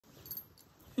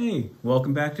Hey,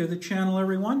 welcome back to the channel,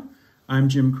 everyone. I'm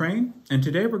Jim Crane, and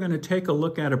today we're going to take a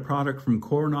look at a product from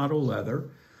Coronado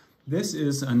Leather. This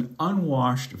is an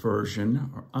unwashed version,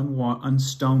 or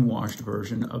unstonewashed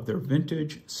version of their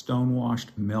Vintage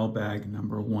Stone-Washed Mailbag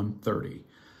number 130.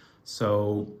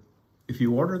 So if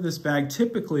you order this bag,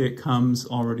 typically it comes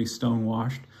already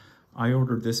stone-washed. I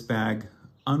ordered this bag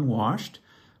unwashed,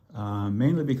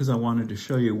 mainly because I wanted to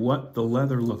show you what the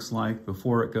leather looks like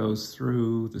before it goes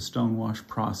through the stonewash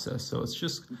process. So it's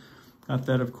just got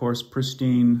that, of course,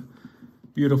 pristine,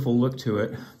 beautiful look to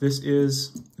it. This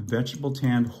is vegetable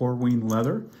tanned Horween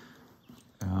leather,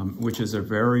 which is a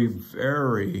very,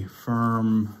 very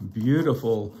firm,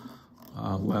 beautiful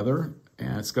leather.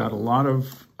 And it's got a lot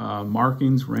of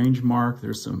markings, range mark.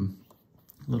 There's some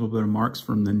little bit of marks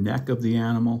from the neck of the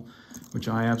animal, which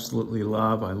I absolutely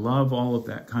love. I love all of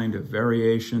that kind of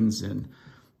variations in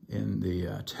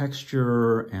the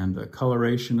texture and the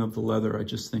coloration of the leather. I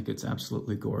just think it's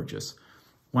absolutely gorgeous.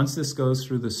 Once this goes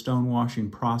through the stone washing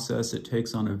process, it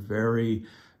takes on a very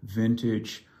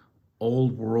vintage,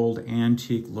 old world,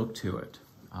 antique look to it.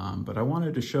 But I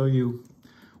wanted to show you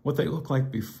what they look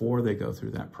like before they go through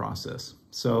that process.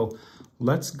 So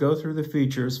let's go through the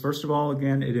features. First of all,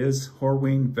 again, it is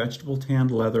Horween vegetable tanned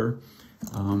leather.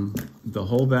 The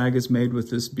whole bag is made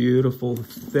with this beautiful,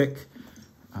 thick,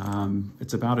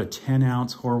 it's about a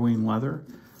 10-ounce Horween leather.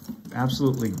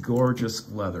 Absolutely gorgeous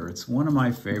leather. It's one of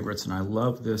my favorites, and I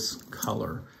love this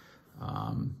color.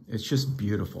 It's just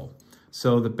beautiful.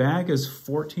 So the bag is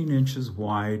 14 inches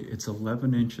wide. It's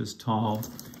 11 inches tall,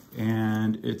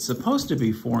 and it's supposed to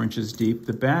be 4 inches deep.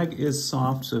 The bag is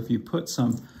soft, so if you put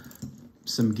some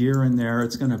gear in there,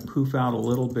 it's going to poof out a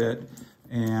little bit.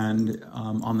 And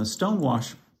on the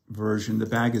stonewash version, the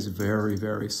bag is very,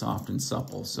 very soft and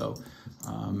supple. So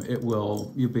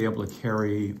you'll be able to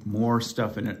carry more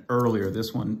stuff in it earlier.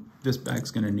 This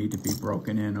bag's going to need to be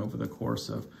broken in over the course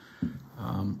of,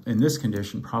 in this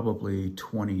condition, probably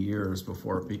 20 years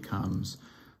before it becomes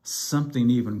something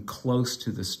even close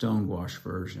to the stonewash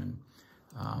version.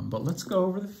 But let's go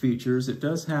over the features. It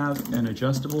does have an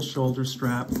adjustable shoulder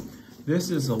strap.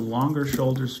 This is a longer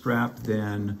shoulder strap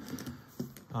than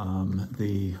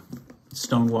the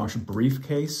stonewash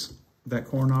briefcase that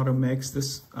Coronado makes.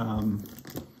 This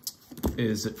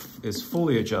is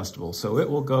fully adjustable, so it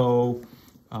will go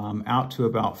out to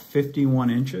about 51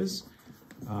 inches.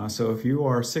 So if you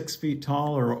are 6 feet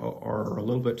tall or a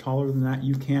little bit taller than that,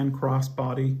 you can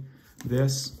crossbody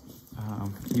this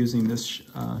using this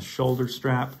shoulder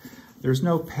strap. There's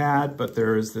no pad, but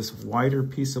there is this wider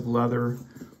piece of leather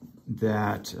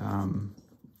that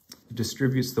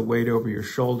distributes the weight over your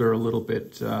shoulder a little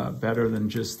bit better than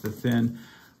just the thin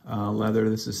leather.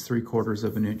 This is 3/4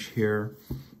 of an inch here.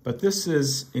 But this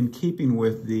is in keeping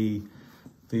with the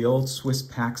old Swiss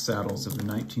pack saddles of the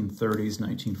 1930s,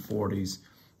 1940s.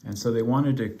 And so they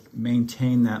wanted to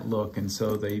maintain that look. And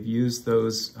so they've used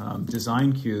those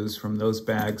design cues from those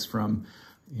bags from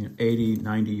 80,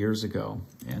 90 years ago.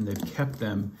 And they've kept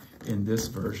them in this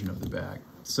version of the bag.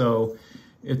 So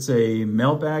it's a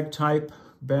mailbag type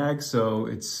bag, so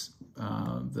it's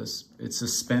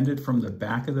suspended from the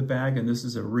back of the bag, and this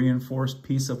is a reinforced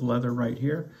piece of leather right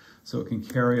here, so it can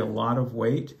carry a lot of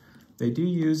weight. They do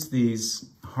use these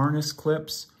harness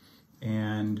clips,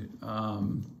 and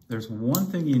there's one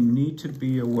thing you need to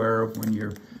be aware of when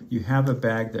you have a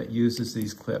bag that uses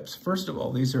these clips. First of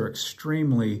all, these are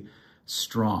extremely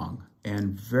strong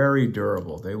and very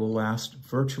durable. They will last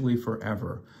virtually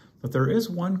forever. But there is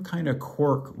one kind of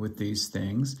quirk with these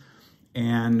things.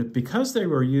 And because they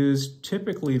were used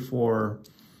typically for,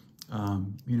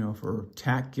 for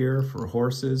tack gear for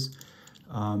horses,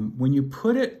 when you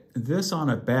put this on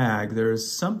a bag, there's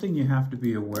something you have to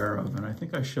be aware of. And I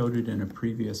think I showed it in a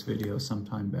previous video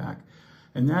sometime back.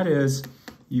 And that is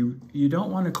you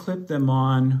don't want to clip them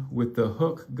on with the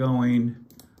hook going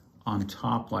on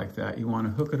top like that. You want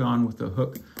to hook it on with the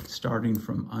hook starting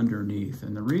from underneath.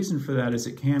 And the reason for that is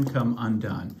it can come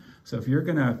undone. So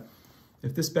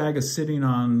if this bag is sitting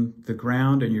on the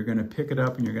ground and you're going to pick it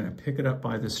up and you're going to pick it up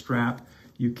by the strap,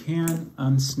 you can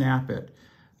unsnap it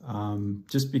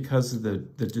just because of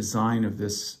the design of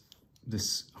this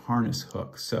harness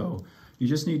hook. So you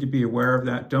just need to be aware of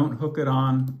that. Don't hook it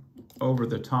on over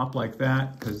the top like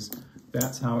that, because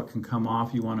that's how it can come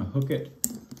off. You want to hook it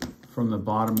from the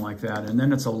bottom like that, and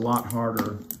then it's a lot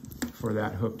harder for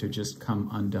that hook to just come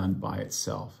undone by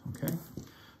itself, okay?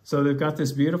 So they've got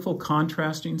this beautiful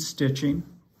contrasting stitching,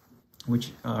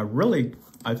 which really,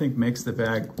 I think, makes the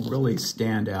bag really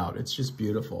stand out. It's just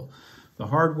beautiful. The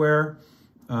hardware,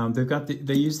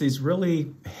 they use these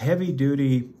really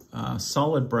heavy-duty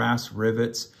solid brass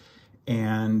rivets,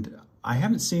 and I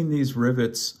haven't seen these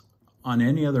rivets on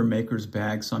any other maker's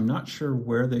bag, so I'm not sure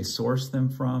where they source them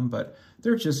from, but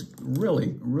they're just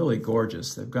really, really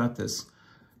gorgeous. They've got this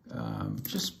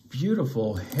just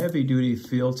beautiful, heavy-duty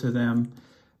feel to them.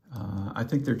 I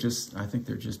think they're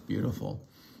just beautiful.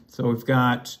 So we've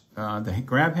got the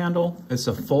grab handle. It's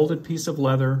a folded piece of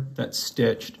leather that's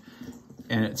stitched,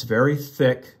 and it's very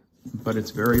thick, but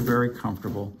it's very, very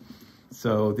comfortable.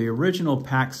 So the original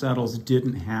pack saddles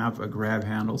didn't have a grab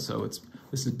handle, so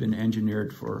this has been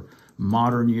engineered for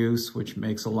modern use, which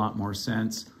makes a lot more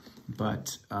sense.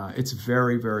 But it's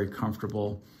very, very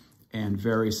comfortable and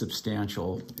very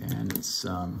substantial, and it's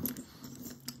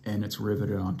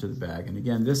riveted onto the bag. And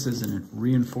again, this is a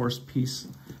reinforced piece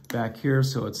back here,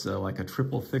 so it's like a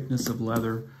triple thickness of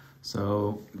leather,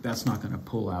 so that's not going to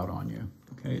pull out on you.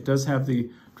 Okay, it does have the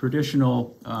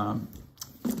traditional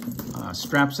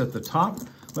straps at the top.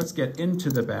 Let's get into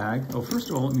the bag. Oh, first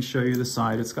of all, let me show you the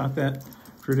side. It's got that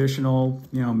traditional,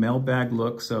 mailbag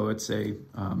look. So it's a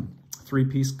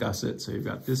three-piece gusset. So you've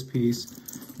got this piece,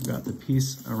 you've got the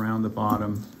piece around the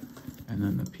bottom, and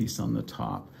then the piece on the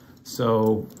top.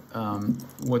 So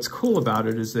what's cool about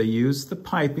it is they use the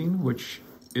piping, which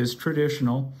is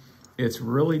traditional. It's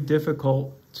really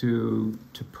difficult to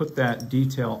put that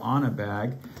detail on a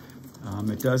bag.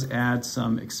 It does add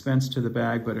some expense to the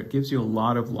bag, but it gives you a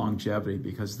lot of longevity,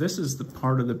 because this is the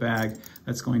part of the bag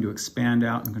that's going to expand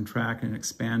out and contract and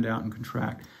expand out and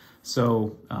contract.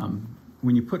 So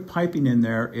when you put piping in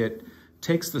there, it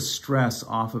takes the stress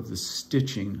off of the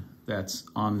stitching that's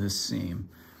on this seam.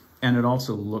 And it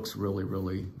also looks really,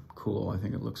 really cool. I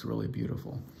think it looks really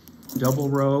beautiful. Double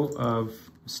row of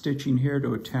stitching here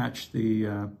to attach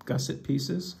the gusset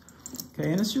pieces.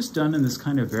 Okay, and it's just done in this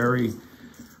kind of very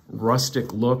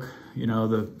rustic look.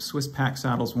 The Swiss pack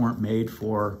saddles weren't made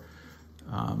for,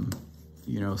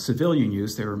 civilian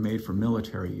use. They were made for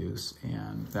military use,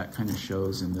 and that kind of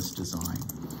shows in this design.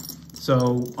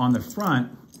 So on the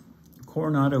front,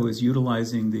 Coronado is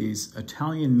utilizing these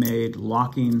Italian-made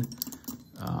locking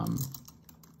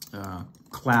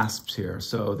clasps here.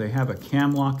 So they have a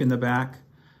cam lock in the back,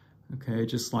 okay,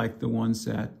 just like the ones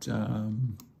that,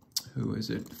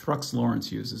 Thrux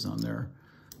Lawrence uses on their,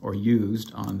 or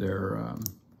used on their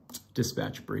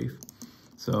dispatch brief.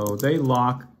 So they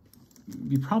lock.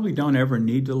 You probably don't ever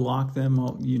need to lock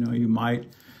them. You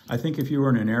might. I think if you were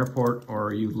in an airport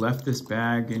or you left this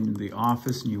bag in the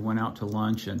office and you went out to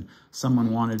lunch and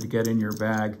someone wanted to get in your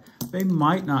bag, they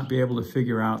might not be able to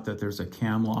figure out that there's a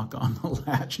cam lock on the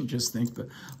latch and just think the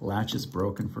latch is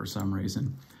broken for some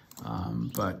reason.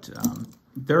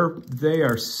 They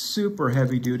are super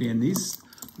heavy duty, and these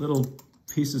little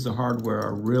pieces of hardware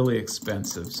are really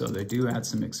expensive, so they do add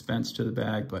some expense to the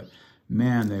bag, but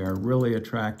man, they are really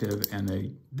attractive,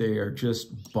 and they are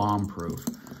just bomb-proof.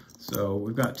 So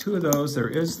we've got two of those. There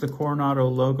is the Coronado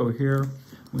logo here.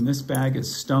 When this bag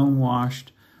is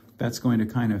stone-washed, that's going to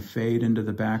kind of fade into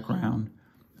the background.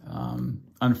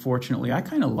 Unfortunately, I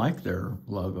kind of like their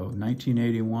logo.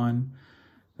 1981,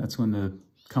 that's when the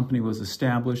company was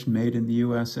established, made in the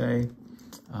USA.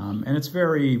 And it's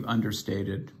very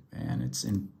understated, and it's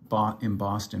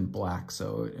embossed in black,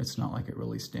 so it's not like it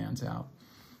really stands out.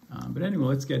 But anyway,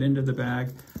 let's get into the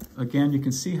bag. Again, you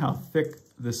can see how thick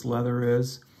this leather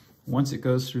is. Once it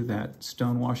goes through that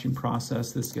stone washing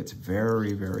process, this gets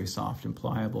very, very soft and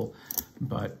pliable.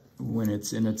 But when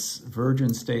it's in its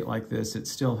virgin state like this, it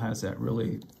still has that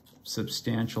really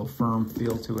substantial, firm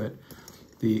feel to it.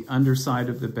 The underside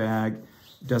of the bag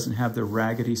doesn't have the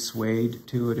raggedy suede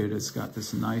to it. It has got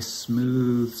this nice,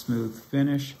 smooth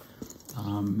finish.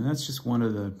 And that's just one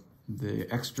of the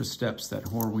extra steps that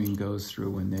Horween goes through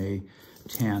when they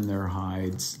tan their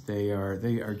hides. They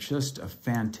are just a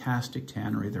fantastic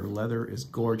tannery. Their leather is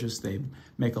gorgeous. They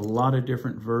make a lot of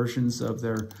different versions of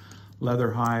their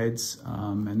leather hides,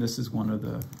 and this is one of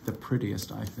the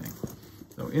prettiest, I think.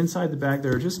 So inside the bag,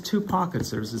 there are just two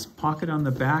pockets. There's this pocket on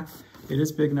the back. It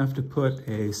is big enough to put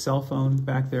a cell phone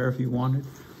back there if you wanted.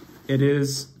 It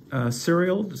is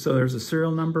serialed, so there's a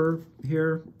serial number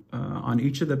here on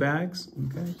each of the bags,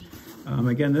 okay?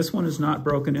 Again, this one is not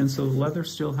broken in, so the leather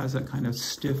still has that kind of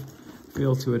stiff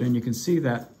feel to it, and you can see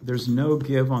that there's no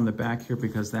give on the back here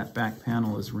because that back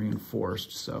panel is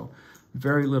reinforced, so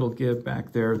very little give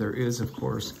back there. There is, of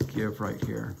course, give right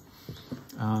here.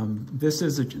 This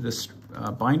is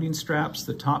the binding straps.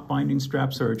 The top binding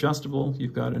straps are adjustable.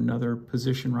 You've got another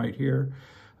position right here.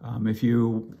 If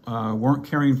you weren't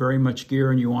carrying very much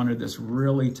gear and you wanted this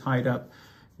really tight up,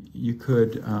 you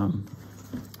could,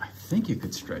 I think you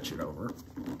could stretch it over,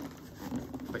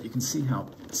 but you can see how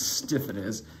stiff it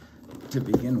is to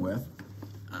begin with.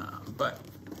 But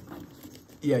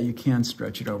yeah, you can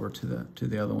stretch it over to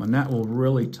the other one. That will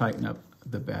really tighten up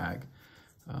the bag.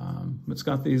 It's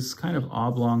got these kind of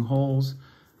oblong holes,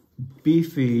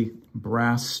 beefy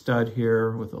brass stud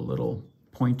here with a little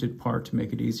pointed part to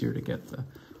make it easier to get the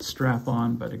strap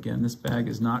on. But again, this bag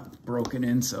is not broken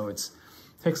in, so it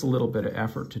takes a little bit of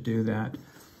effort to do that.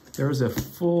 There's a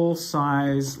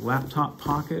full-size laptop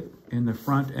pocket in the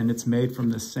front, and it's made from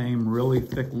the same really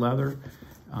thick leather.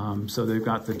 So they've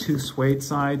got the two suede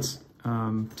sides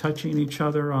touching each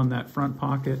other on that front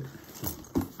pocket.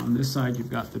 On this side,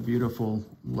 you've got the beautiful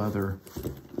leather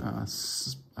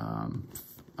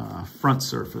front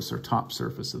surface or top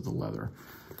surface of the leather.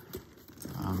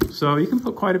 So you can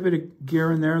put quite a bit of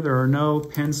gear in there. There are no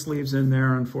pen sleeves in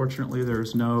there. Unfortunately,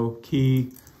 there's no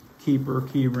key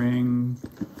ring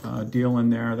deal in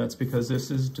there. That's because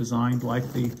this is designed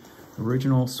like the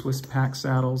original Swiss pack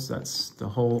saddles. That's the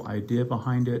whole idea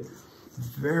behind it.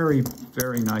 Very,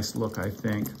 very nice look, I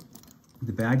think.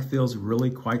 The bag feels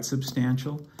really quite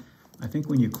substantial. I think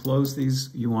when you close these,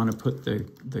 you want to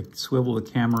put swivel the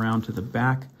cam around to the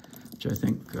back, which I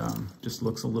think just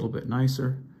looks a little bit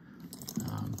nicer.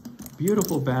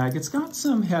 Beautiful bag. It's got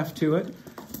some heft to it.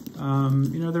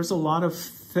 You know, there's a lot of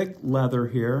thick leather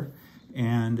here,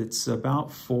 and it's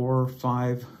about 4 or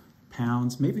 5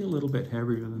 pounds, maybe a little bit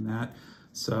heavier than that.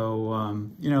 So,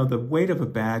 you know, the weight of a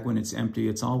bag when it's empty,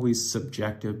 it's always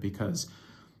subjective because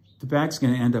the bag's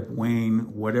going to end up weighing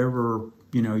whatever,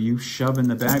 you know, you shove in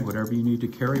the bag, whatever you need to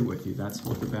carry with you. That's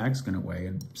what the bag's going to weigh.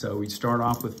 And so we start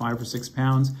off with 5 or 6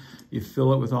 pounds. You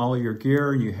fill it with all of your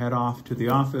gear and you head off to the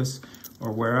office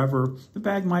or wherever. The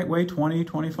bag might weigh 20,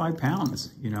 25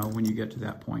 pounds, you know, when you get to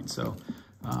that point. So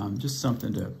just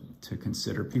something to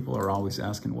consider. People are always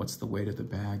asking, what's the weight of the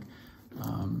bag?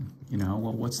 You know,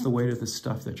 well, what's the weight of the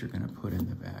stuff that you're going to put in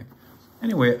the bag?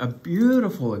 Anyway, a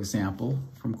beautiful example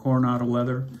from Coronado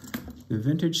Leather, the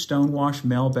Vintage Stone-Washed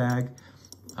Mailbag.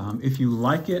 If you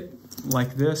like it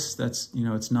like this, that's, you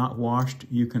know, it's not washed,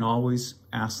 you can always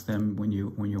ask them when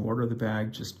you order the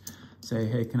bag, just say,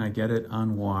 hey, can I get it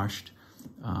unwashed?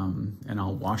 And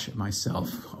I'll wash it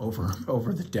myself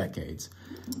over the decades.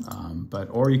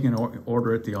 Or you can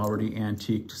order it the already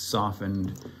antiqued,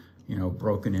 softened, you know,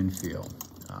 broken in feel.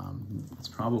 It's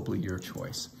probably your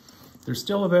choice. They're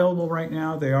still available right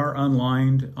now. They are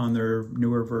unlined on their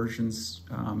newer versions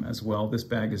as well. This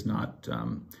bag is not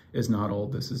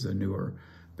old. This is a newer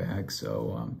bag.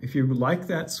 So if you like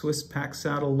that Swiss pack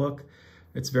saddle look,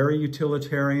 it's very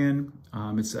utilitarian.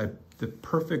 It's the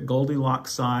perfect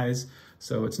Goldilocks size.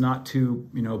 So it's not too,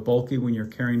 you know, bulky when you're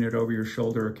carrying it over your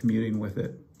shoulder or commuting with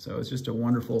it. So it's just a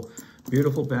wonderful,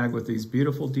 beautiful bag with these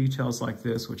beautiful details like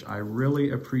this, which I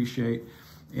really appreciate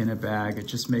in a bag. It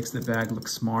just makes the bag look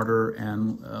smarter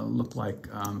and look like,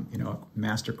 you know, a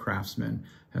master craftsman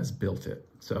has built it.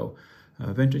 So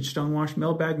Vintage Stone-Washed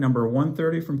Mailbag number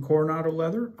 130 from Coronado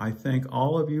Leather. I thank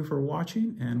all of you for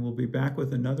watching, and we'll be back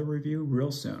with another review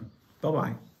real soon.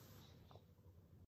 Bye-bye.